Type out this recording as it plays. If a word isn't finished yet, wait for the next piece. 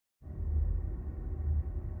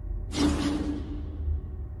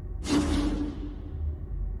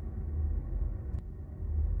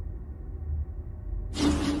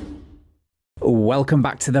Welcome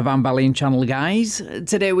back to the Van Balion channel, guys.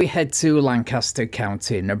 Today we head to Lancaster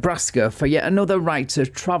County, Nebraska for yet another right to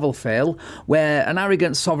travel fail where an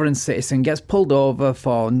arrogant sovereign citizen gets pulled over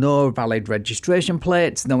for no valid registration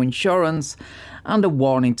plates, no insurance, and a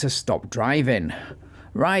warning to stop driving.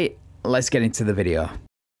 Right, let's get into the video.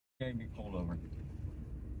 Get pulled over.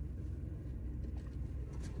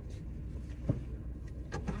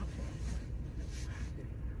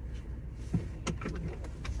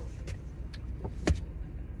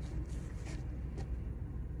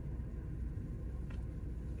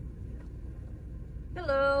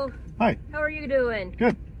 Hello. Hi. How are you doing?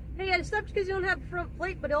 Good. Hey, I stopped because you don't have a front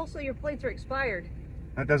plate, but also your plates are expired.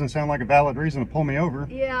 That doesn't sound like a valid reason to pull me over.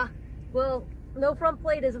 Yeah. Well, no front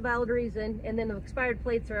plate is a valid reason, and then the expired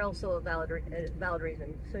plates are also a valid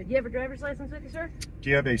reason. So, do you have a driver's license with you, sir? Do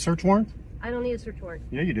you have a search warrant? I don't need a search warrant.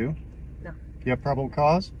 Yeah, you do. No. Do you have probable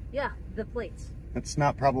cause? Yeah, the plates. That's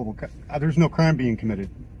not probable. There's no crime being committed.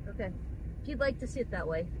 Okay. If you'd like to see it that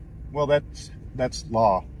way. Well, that's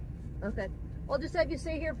law. Okay. I'll just have you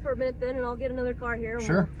stay here for a minute then, and I'll get another car here. And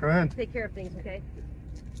Sure, go ahead. Take care of things, okay?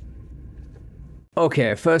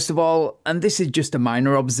 Okay, first of all, and this is just a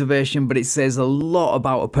minor observation, but it says a lot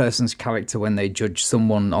about a person's character when they judge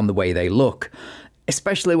someone on the way they look,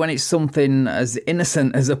 especially when it's something as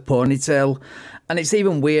innocent as a ponytail, and it's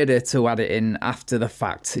even weirder to add it in after the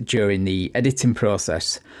fact during the editing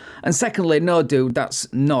process. And secondly, no dude, that's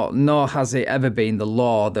not, nor has it ever been the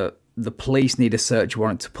law that the police need a search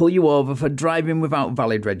warrant to pull you over for driving without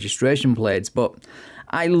valid registration plates, but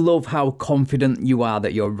I love how confident you are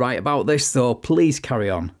that you're right about this, so please carry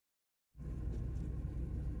on.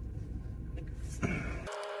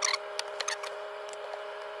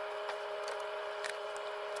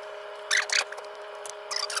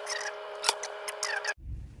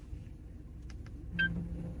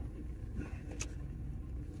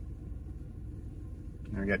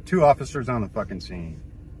 I got 2 officers on the fucking scene.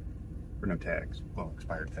 For no tags. Well,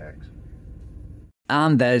 expired tags.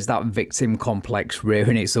 And there's that victim complex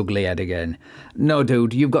rearing its ugly head again. No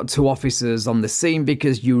dude, you've got 2 officers on the scene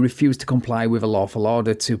because you refuse to comply with a lawful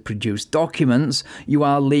order to produce documents you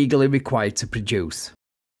are legally required to produce.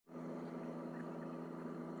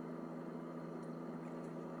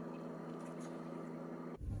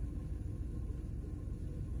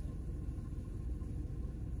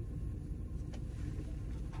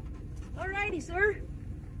 Alrighty, sir.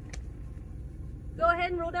 Go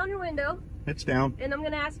ahead and roll down your window. It's down. And I'm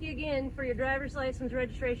going to ask you again for your driver's license,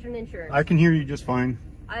 registration, and insurance. I can hear you just fine.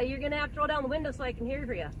 You're going to have to roll down the window so I can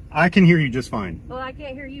hear you. I can hear you just fine. Well, I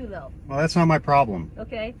can't hear you, though. Well, that's not my problem.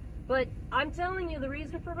 Okay? But I'm telling you the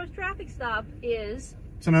reason for this traffic stop is...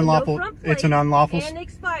 It's an unlawful... No front plate it's an unlawful... and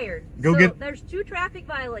expired. Go so get... there's 2 traffic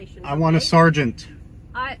violations. I want a sergeant.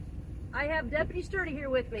 I have Deputy Sturdy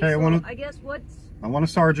here with me. Okay, so I guess what's... I want a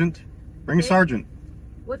sergeant. Bring a sergeant.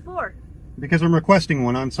 What for? Because I'm requesting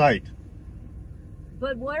one on site.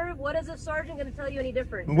 But what is a sergeant going to tell you any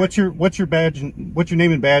different? What's your badge? What's your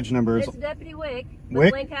name and badge number? It's Deputy Wick with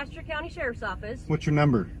Wick? Lancaster County Sheriff's Office. What's your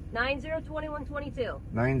number? 902122.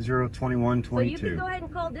 902122. So you can go ahead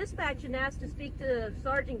and call dispatch and ask to speak to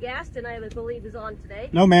Sergeant Gaston, I believe is on today.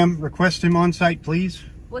 No, ma'am. Request him on site, please.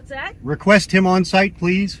 What's that? Request him on site,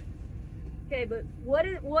 please. Okay, but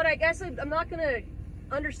what I guess I'm not going to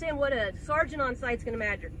understand what a sergeant on site's going to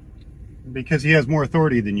matter. Because he has more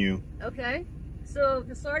authority than you. Okay. So if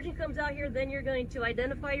the sergeant comes out here, then you're going to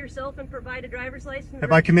identify yourself and provide a driver's license?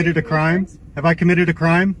 Have I committed a crime? Have I committed a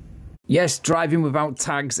crime? Yes, driving without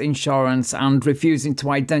tags, insurance, and refusing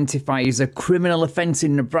to identify is a criminal offence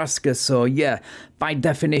in Nebraska, so yeah, by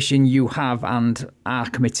definition you have and are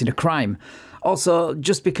committing a crime. Also,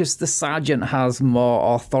 just because the sergeant has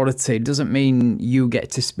more authority doesn't mean you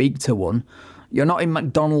get to speak to one. You're not in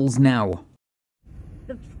McDonald's now.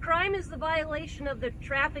 The crime is the violation of the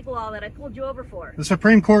traffic law that I pulled you over for. The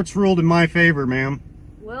Supreme Court's ruled in my favor, ma'am.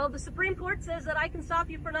 Well, the Supreme Court says that I can stop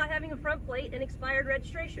you for not having a front plate and expired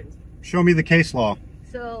registrations. Show me the case law.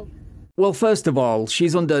 So... Well, first of all,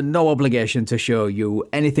 she's under no obligation to show you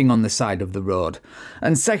anything on the side of the road.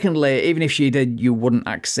 And secondly, even if she did, you wouldn't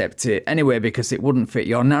accept it anyway because it wouldn't fit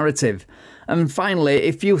your narrative. And finally,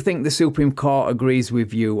 if you think the Supreme Court agrees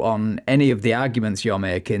with you on any of the arguments you're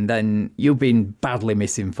making, then you've been badly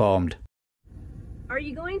misinformed. Are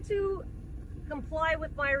you going to comply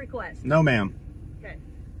with my request? No, ma'am. Okay.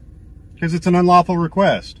 Because it's an unlawful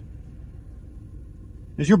request.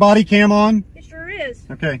 Is your body cam on? It sure is.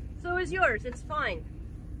 Okay. So is yours. It's fine.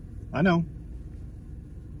 I know.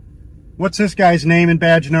 What's this guy's name and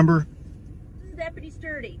badge number? This is Deputy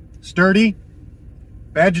Sturdy. Sturdy?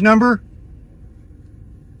 Badge number?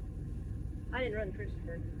 I didn't run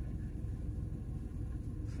Christopher.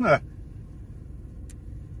 Yeah.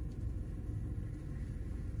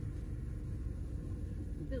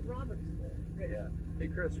 Hey,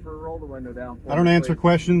 Christopher, roll the window down. I don't answer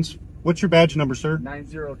questions. What's your badge number, sir?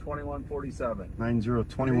 902147.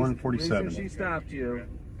 902147. Reason she stopped you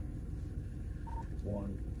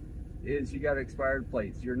is you got expired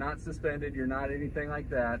plates. You're not suspended. You're not anything like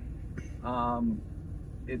that.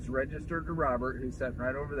 It's registered to Robert, who's sitting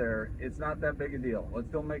right over there. It's not that big a deal. Let's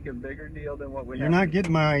don't make a bigger deal than what we have. You're not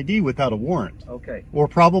getting my ID without a warrant. Okay. Or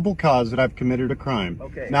probable cause that I've committed a crime.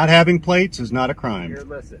 Okay. Not having plates is not a crime. Here,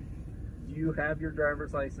 listen. Do you have your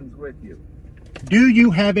driver's license with you? Do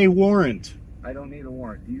you have a warrant? I don't need a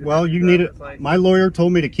warrant. Do you Well, have you your need driver's it. license? My lawyer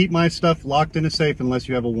told me to keep my stuff locked in a safe unless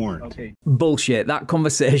you have a warrant. Okay. Bullshit, that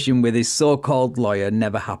conversation with his so-called lawyer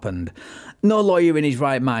never happened. No lawyer in his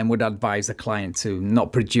right mind would advise a client to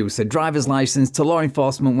not produce a driver's license to law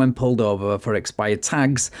enforcement when pulled over for expired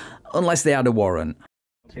tags, unless they had a warrant.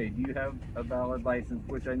 Okay, do you have a valid license,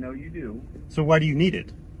 which I know you do? So why do you need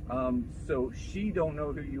it? So she don't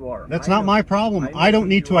know who you are. That's I not know- my problem. know I don't who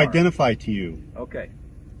need to you are. identify to you. Okay.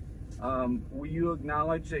 Will you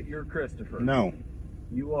acknowledge that you're Christopher? No.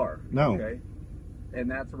 You are? No. Okay. And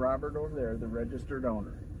that's Robert over there, the registered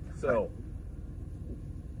owner. So,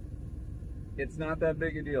 it's not that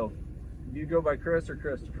big a deal. Do you go by Chris or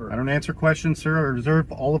Christopher? I don't answer questions, sir. I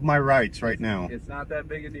reserve all of my rights right now. It's not that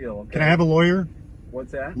big a deal. Okay? Can I have a lawyer?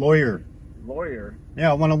 What's that? Lawyer. Lawyer?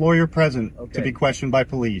 Yeah, I want a lawyer present to Okay. be questioned by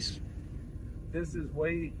police. This is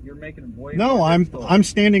way, you're making it way No, more I'm difficult.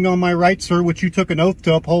 standing on my rights, sir, which you took an oath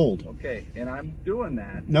to uphold. Okay, and I'm doing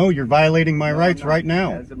that. No, you're violating my No, rights I'm not. right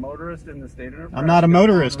now. As a motorist in the state of Nebraska. I'm not a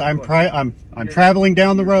motorist. I'm You're- traveling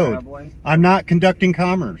down the you're road. traveling? I'm not conducting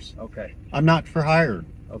commerce. Okay, I'm not for hire.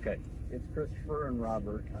 okay. It's Christopher and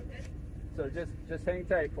Robert. So just hang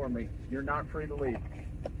tight for me. You're not free to leave.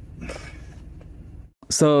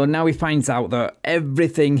 So now he finds out that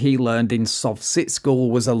everything he learned in soft sit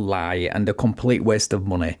school was a lie and a complete waste of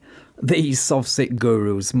money. These soft sit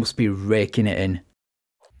gurus must be raking it in.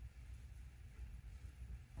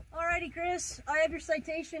 Alrighty, Chris, I have your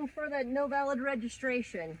citation for that no valid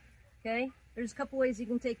registration. Okay? There's a couple ways you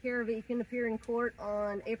can take care of it. You can appear in court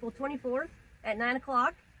on April 24th at 9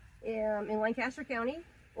 o'clock in Lancaster County,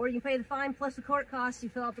 or you can pay the fine plus the court costs. You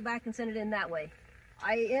fill out the back and send it in that way.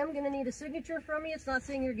 I am going to need a signature from you. It's not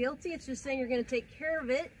saying you're guilty. It's just saying you're going to take care of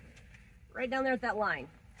it right down there at that line.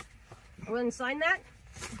 Go ahead and sign that.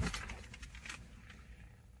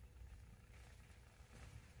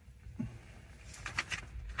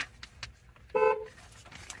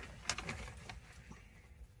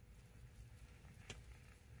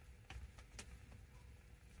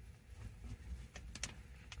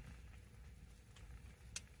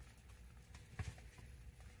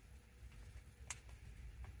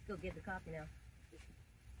 Go get the copy now.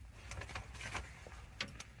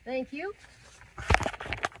 Thank you.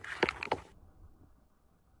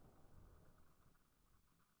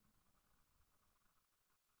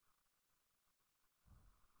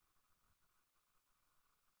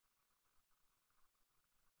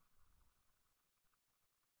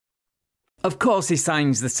 Of course, he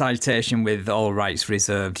signs the citation with all rights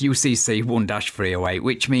reserved, UCC 1-308,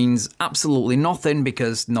 which means absolutely nothing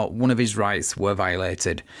because not one of his rights were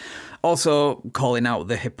violated. Also, calling out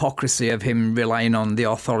the hypocrisy of him relying on the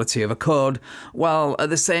authority of a code, while at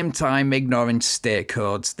the same time ignoring state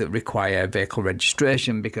codes that require vehicle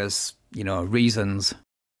registration because, you know, reasons.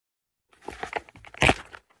 Alright,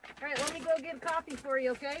 let me go get a copy for you,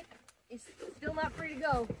 okay? He's still not free to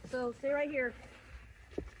go, so stay right here.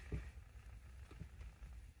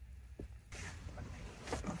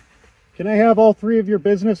 Can I have all three of your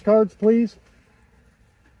business cards, please?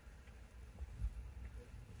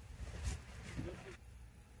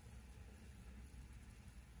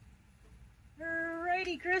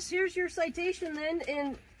 Alrighty, Chris, here's your citation then,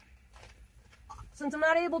 and since I'm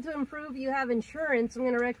not able to improve you have insurance, I'm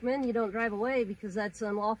going to recommend you don't drive away because that's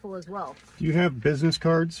unlawful as well. Do you have business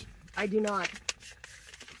cards? I do not.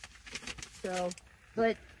 So,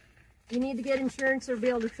 but you need to get insurance or be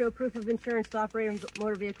able to show proof of insurance to operate a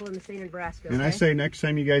motor vehicle in the state of Nebraska. And I okay? say next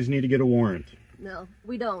time you guys need to get a warrant. No,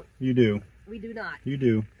 we don't. You do. We do not. You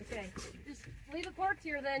do. Okay, just leave the courts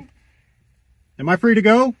here then. Am I free to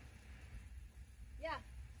go? Yeah.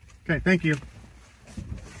 Okay, thank you.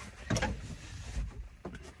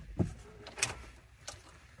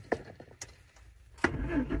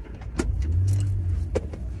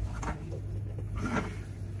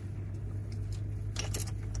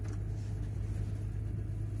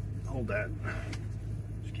 Hold that.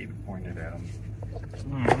 Just keep it pointed at him.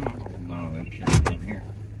 No, that's in here.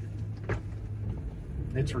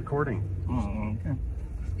 It's recording. Oh, okay.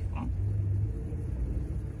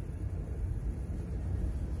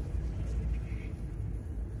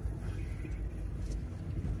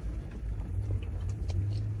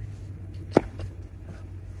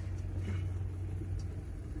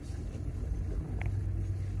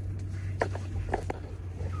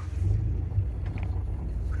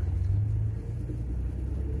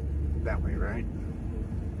 right?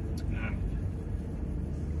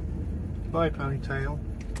 Bye, ponytail.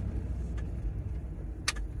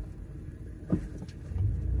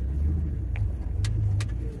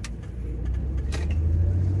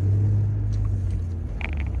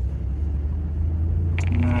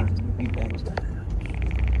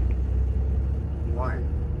 Why?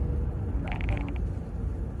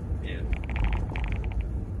 Yeah.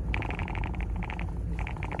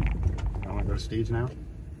 I want to go to Steve's now.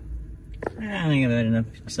 I think I've had enough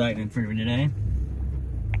excitement for today.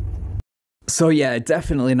 So yeah,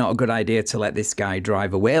 definitely not a good idea to let this guy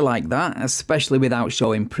drive away like that, especially without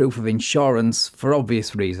showing proof of insurance for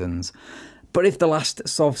obvious reasons. But if the last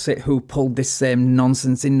Sovsit who pulled this same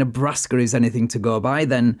nonsense in Nebraska is anything to go by,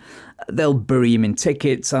 then they'll bury him in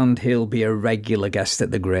tickets and he'll be a regular guest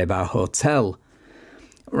at the Grey Bar Hotel.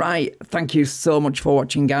 Right, thank you so much for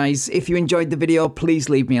watching, guys. If you enjoyed the video, please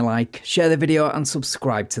leave me a like, share the video and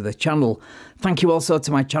subscribe to the channel. Thank you also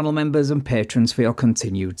to my channel members and patrons for your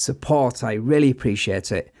continued support. I really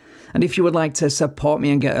appreciate it. And if you would like to support me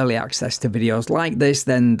and get early access to videos like this,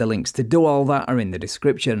 then the links to do all that are in the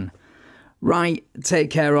description. Right,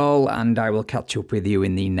 take care all, and I will catch up with you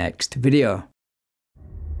in the next video.